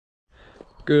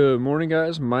Good morning,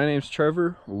 guys. My name's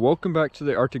Trevor. Welcome back to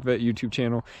the Arctic Vet YouTube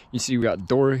channel. You see we got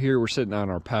Dora here. We're sitting out in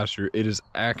our pasture. It is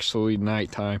actually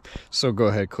nighttime, so go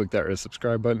ahead, click that red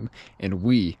subscribe button, and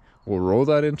we will roll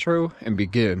that intro and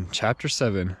begin chapter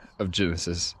 7 of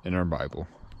Genesis in our Bible.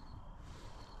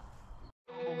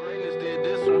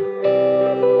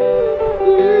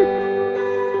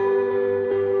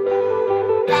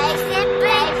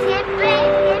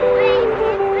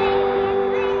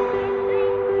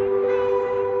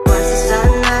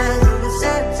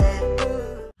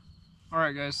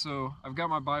 Alright guys, so I've got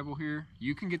my Bible here.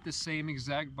 You can get the same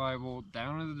exact Bible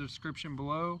down in the description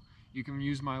below. You can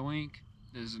use my link.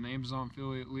 There's an Amazon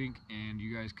affiliate link and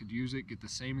you guys could use it, get the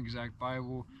same exact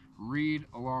Bible, read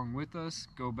along with us,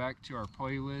 go back to our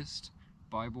playlist,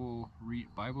 Bible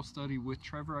study with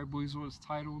Trevor, I believe is what it's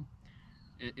titled.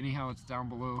 Anyhow, it's down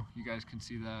below, you guys can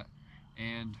see that,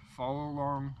 and follow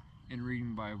along in reading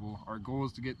the Bible. Our goal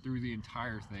is to get through the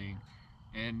entire thing,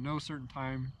 and no certain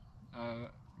time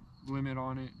limit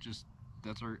on it, just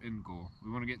that's our end goal. We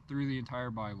want to get through the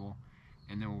entire Bible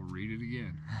and then we'll read it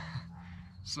again.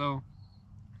 So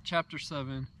chapter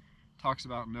 7 talks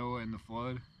about Noah and the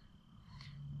flood.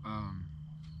 I'm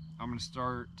going to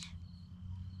start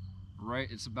right,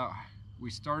 we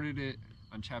started it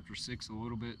on chapter 6 a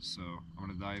little bit, so I'm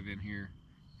going to dive in here,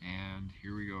 and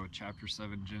here we go. Chapter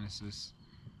 7, Genesis.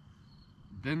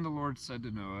 Then the Lord said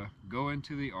to Noah, "Go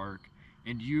into the ark,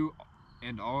 and you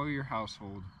and all your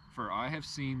household, for I have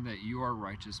seen that you are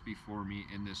righteous before me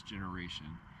in this generation.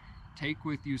 Take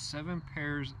with you 7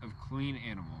 pairs of clean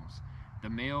animals, the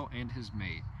male and his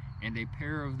mate, and a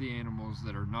pair of the animals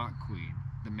that are not clean,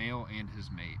 the male and his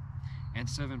mate, and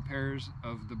 7 pairs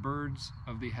of the birds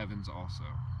of the heavens also,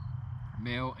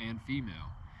 male and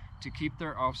female, to keep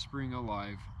their offspring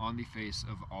alive on the face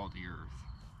of all the earth.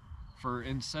 For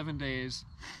in 7 days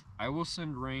I will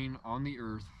send rain on the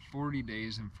earth 40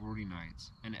 days and 40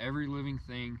 nights, and every living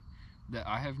thing that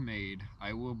I have made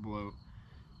I will blow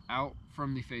out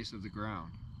from the face of the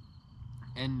ground."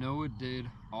 And Noah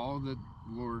did all that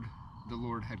the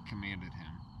Lord had commanded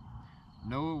him.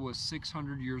 Noah was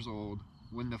 600 years old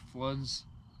when the floods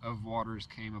of waters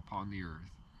came upon the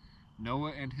earth.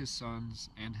 Noah and his sons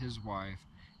and his wife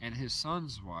and his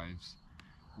sons' wives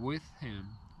with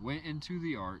him went into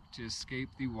the ark to escape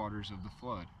the waters of the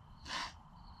flood.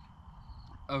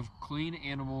 Of clean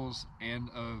animals and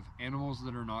of animals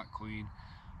that are not clean,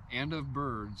 and of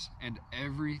birds and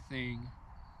everything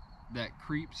that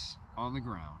creeps on the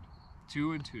ground,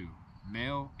 2 and 2,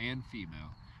 male and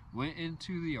female, went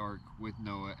into the ark with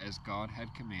Noah as God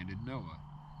had commanded Noah.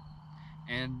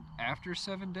 And after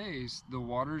 7 days the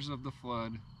waters of the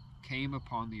flood came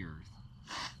upon the earth.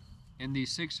 In the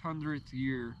 600th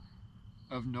year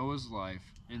of Noah's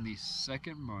life, in the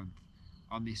 2nd month,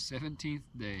 on the 17th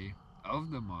day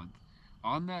of the month,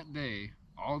 on that day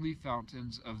all the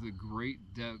fountains of the great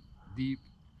deep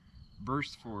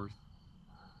burst forth,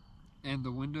 and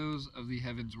the windows of the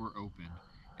heavens were opened,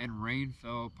 and rain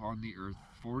fell upon the earth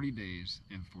 40 days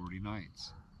and 40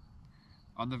 nights.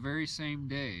 On the very same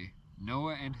day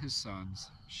Noah and his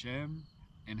sons, Shem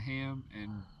and Ham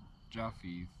and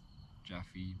Japheth,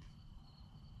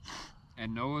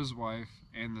 and Noah's wife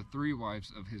and the 3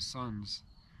 wives of his sons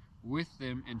with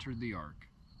them entered the ark,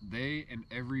 they and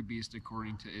every beast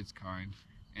according to its kind,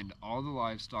 and all the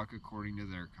livestock according to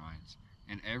their kinds,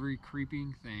 and every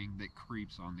creeping thing that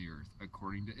creeps on the earth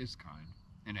according to its kind,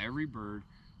 and every bird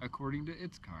according to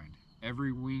its kind,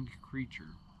 every winged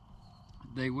creature.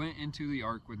 They went into the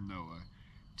ark with Noah,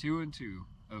 2 and 2,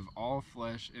 of all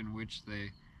flesh in which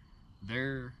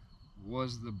there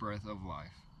was the breath of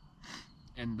life.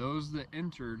 And those that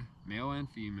entered, male and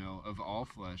female, of all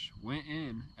flesh, went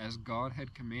in as God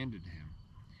had commanded him,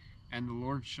 and the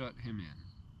Lord shut him in.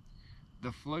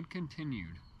 The flood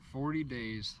continued 40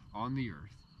 days on the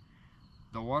earth.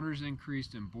 The waters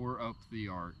increased and bore up the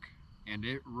ark, and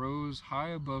it rose high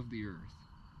above the earth.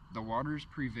 The waters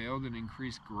prevailed and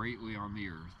increased greatly on the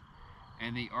earth,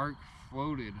 and the ark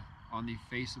floated on the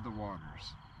face of the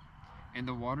waters. And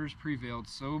the waters prevailed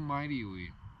so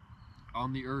mightily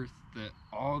on the earth that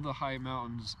all the high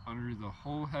mountains under the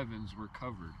whole heavens were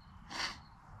covered.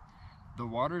 The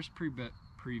waters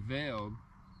prevailed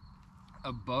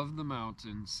above the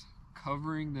mountains,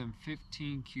 covering them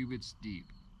 15 cubits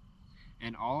deep.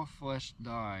 And all flesh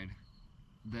died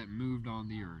that moved on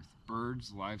the earth,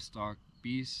 birds, livestock,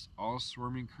 beasts, all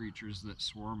swarming creatures that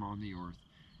swarm on the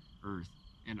earth,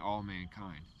 and all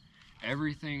mankind.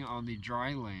 Everything on the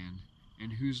dry land, in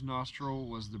whose nostril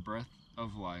was the breath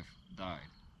of life, died.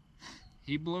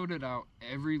 He blotted out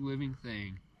every living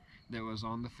thing that was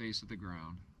on the face of the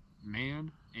ground,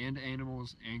 man and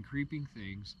animals, and creeping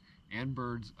things, and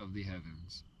birds of the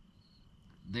heavens.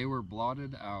 They were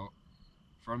blotted out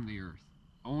from the earth.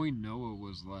 Only Noah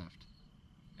was left,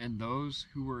 and those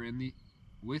who were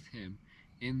with him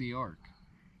in the ark.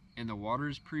 And the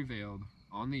waters prevailed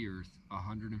on the earth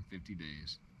 150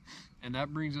 days. And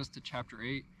that brings us to chapter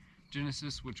 8,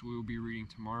 Genesis, which we will be reading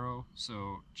tomorrow.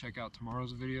 So check out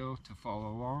tomorrow's video to follow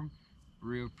along.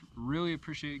 Really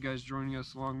appreciate you guys joining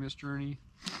us along this journey.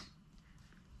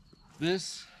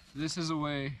 This is a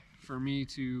way for me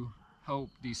to help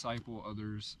disciple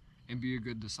others and be a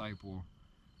good disciple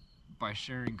by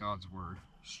sharing God's word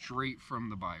straight from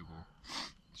the Bible.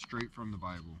 Straight from the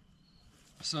Bible.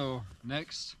 So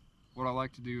next, what I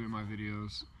like to do in my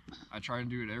videos, I try and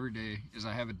do it every day, is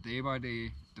I have a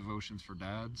day-by-day devotions for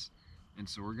dads. And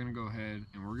so we're going to go ahead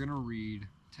and we're going to read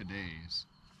today's.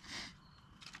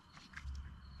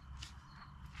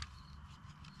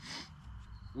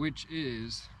 Which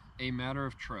is a matter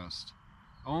of trust.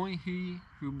 Only he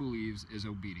who believes is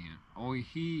obedient. Only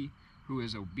he who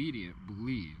is obedient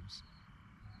believes.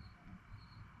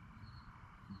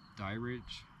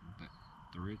 Dyrich,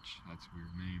 that's a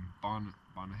weird name. Bonhoeffer?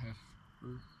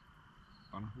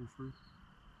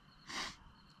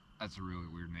 That's a really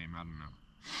weird name, I don't know.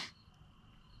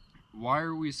 Why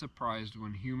are we surprised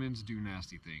when humans do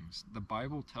nasty things? The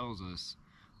Bible tells us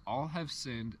all have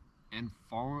sinned and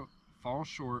fall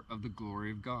short of the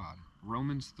glory of God.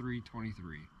 Romans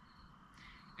 3:23.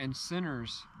 And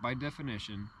sinners, by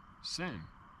definition, sin.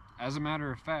 As a matter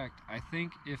of fact, I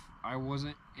think if I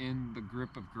wasn't in the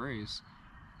grip of grace,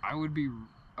 I would be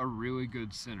a really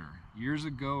good sinner. Years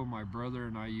ago, my brother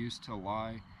and I used to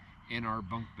lie in our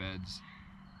bunk beds,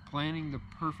 planning the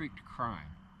perfect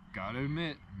crime. Gotta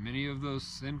admit, many of those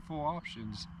sinful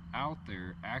options out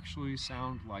there actually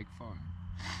sound like fun.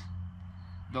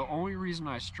 The only reason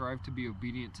I strive to be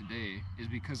obedient today is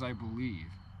because I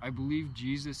believe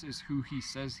Jesus is who he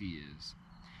says he is.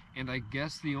 And I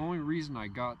guess the only reason I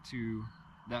got to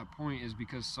that point is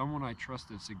because someone I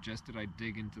trusted suggested I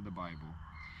dig into the Bible.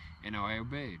 And I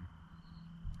obeyed.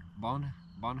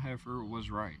 Bonhoeffer was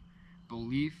right.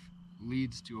 Belief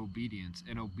leads to obedience,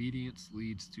 and obedience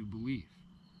leads to belief.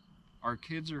 Our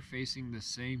kids are facing the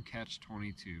same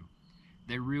catch-22.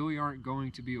 They really aren't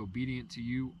going to be obedient to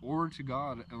you or to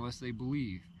God unless they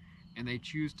believe, and they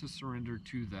choose to surrender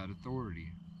to that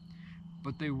authority.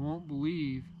 But they won't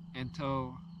believe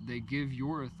until they give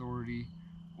your authority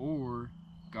or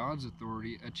God's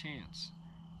authority a chance,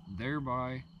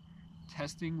 thereby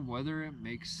testing whether it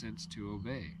makes sense to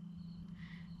obey.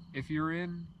 If you're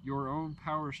in your own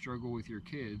power struggle with your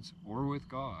kids or with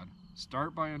God,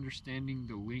 start by understanding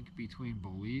the link between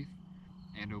belief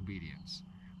and obedience.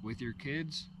 With your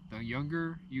kids, the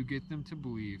younger you get them to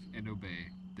believe and obey,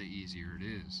 the easier it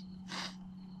is.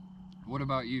 What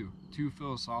about you? Too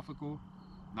philosophical?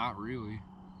 Not really.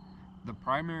 The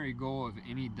primary goal of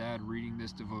any dad reading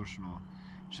this devotional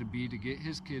should be to get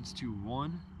his kids to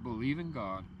 1, believe in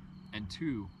God, and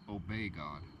 2, obey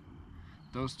God.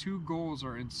 Those two goals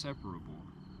are inseparable.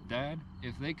 Dad,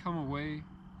 if they come away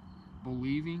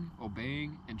believing,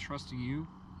 obeying, and trusting you,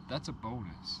 that's a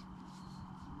bonus.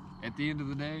 At the end of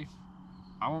the day,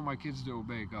 I want my kids to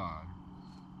obey God.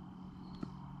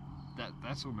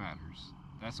 That's what matters.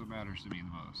 That's what matters to me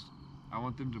the most. I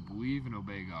want them to believe and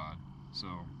obey God. So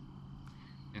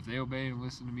if they obey and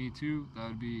listen to me too,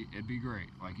 it'd be great.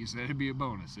 Like you said, it'd be a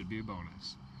bonus. It'd be a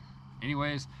bonus.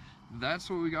 Anyways, that's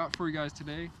what we got for you guys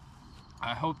today.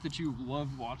 I hope that you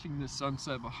love watching the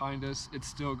sunset behind us. It's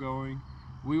still going.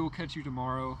 We will catch you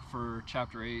tomorrow for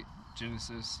chapter 8,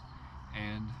 Genesis.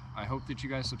 And I hope that you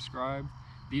guys subscribe.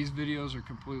 These videos are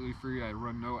completely free. I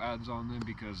run no ads on them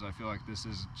because I feel like this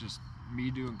is just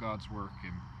me doing God's work,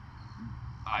 and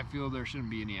I feel there shouldn't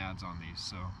be any ads on these.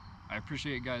 So I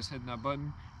appreciate you guys hitting that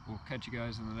button. We'll catch you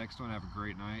guys in the next one. Have a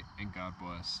great night, and God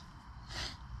bless.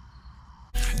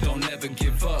 Don't ever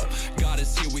give up, God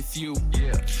is here with you.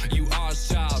 Yeah, you are a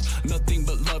child, nothing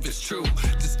but love is true.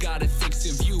 Just got a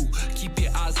fixed view, keep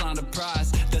your eyes on the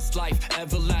prize. That's life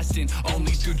everlasting,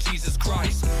 only through Jesus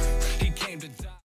Christ. He came to die.